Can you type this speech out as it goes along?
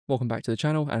welcome back to the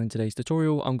channel, and in today's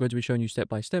tutorial I'm going to be showing you step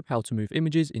by step how to move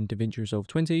images in DaVinci Resolve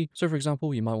 20. So for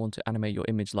example, you might want to animate your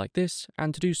image like this,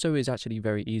 and to do so is actually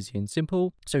very easy and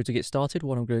simple. So to get started,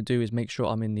 what I'm going to do is make sure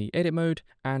I'm in the edit mode,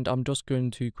 and I'm just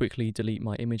going to quickly delete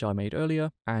my image I made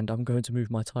earlier, and I'm going to move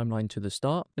my timeline to the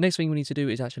start. The next thing we need to do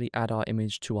is actually add our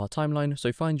image to our timeline.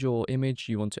 So find your image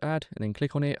you want to add and then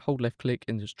click on it, hold left click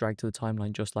and just drag to the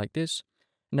timeline just like this.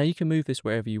 Now you can move this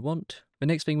wherever you want. The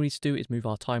next thing we need to do is move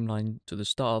our timeline to the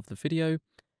start of the video.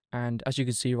 And as you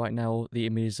can see right now, the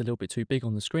image is a little bit too big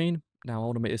on the screen. Now I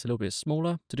want to make this a little bit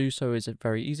smaller. To do so is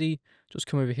very easy. Just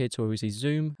come over here to where we see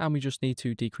zoom, and we just need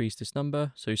to decrease this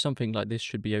number. So something like this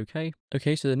should be okay.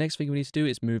 Okay, so the next thing we need to do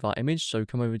is move our image. So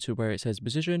come over to where it says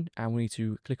position, and we need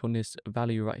to click on this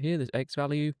value right here, this X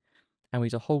value, and we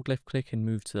need to hold left click and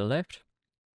move to the left.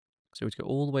 So we go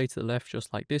all the way to the left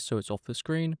just like this, so it's off the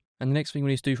screen. And the next thing we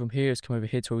need to do from here is come over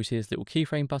here to where we see this little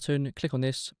keyframe button, click on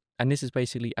this, and this has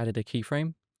basically added a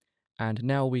keyframe. And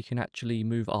now we can actually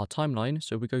move our timeline.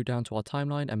 So we go down to our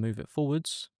timeline and move it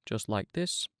forwards, just like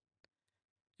this,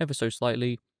 ever so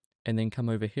slightly, and then come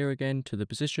over here again to the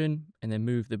position, and then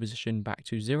move the position back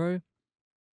to 0,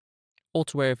 or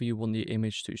to wherever you want the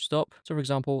image to stop. So for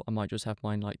example, I might just have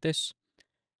mine like this.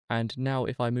 And now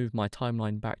if I move my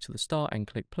timeline back to the start and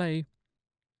click play,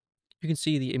 you can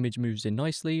see the image moves in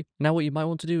nicely. Now what you might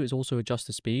want to do is also adjust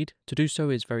the speed. To do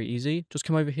so is very easy. Just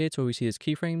come over here to where we see this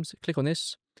keyframes, click on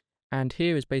this, and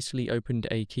here is basically opened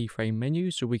a keyframe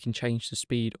menu, so we can change the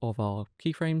speed of our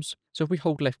keyframes. So if we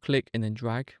hold left click and then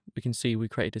drag, we can see we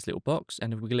created this little box,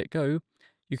 and if we let go,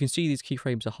 you can see these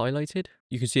keyframes are highlighted.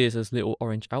 You can see this little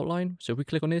orange outline. So if we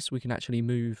click on this, we can actually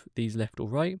move these left or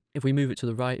right. If we move it to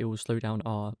the right, it will slow down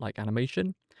our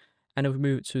animation. And if we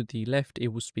move it to the left, it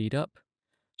will speed up.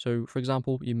 So for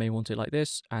example, you may want it like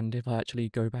this. And if I actually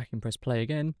go back and press play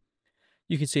again,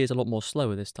 you can see it's a lot more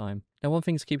slower this time. Now, one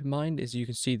thing to keep in mind is you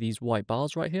can see these white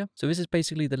bars right here. So this is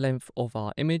basically the length of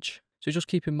our image. So just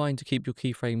keep in mind to keep your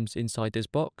keyframes inside this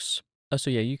box. So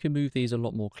yeah, you can move these a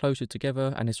lot more closer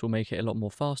together, and this will make it a lot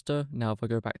more faster. Now, if I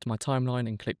go back to my timeline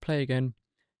and click play again,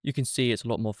 you can see it's a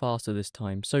lot more faster this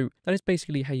time. So that is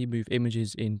basically how you move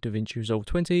images in DaVinci Resolve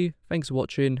 20. Thanks for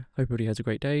watching. Hope everybody has a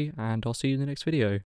great day, and I'll see you in the next video.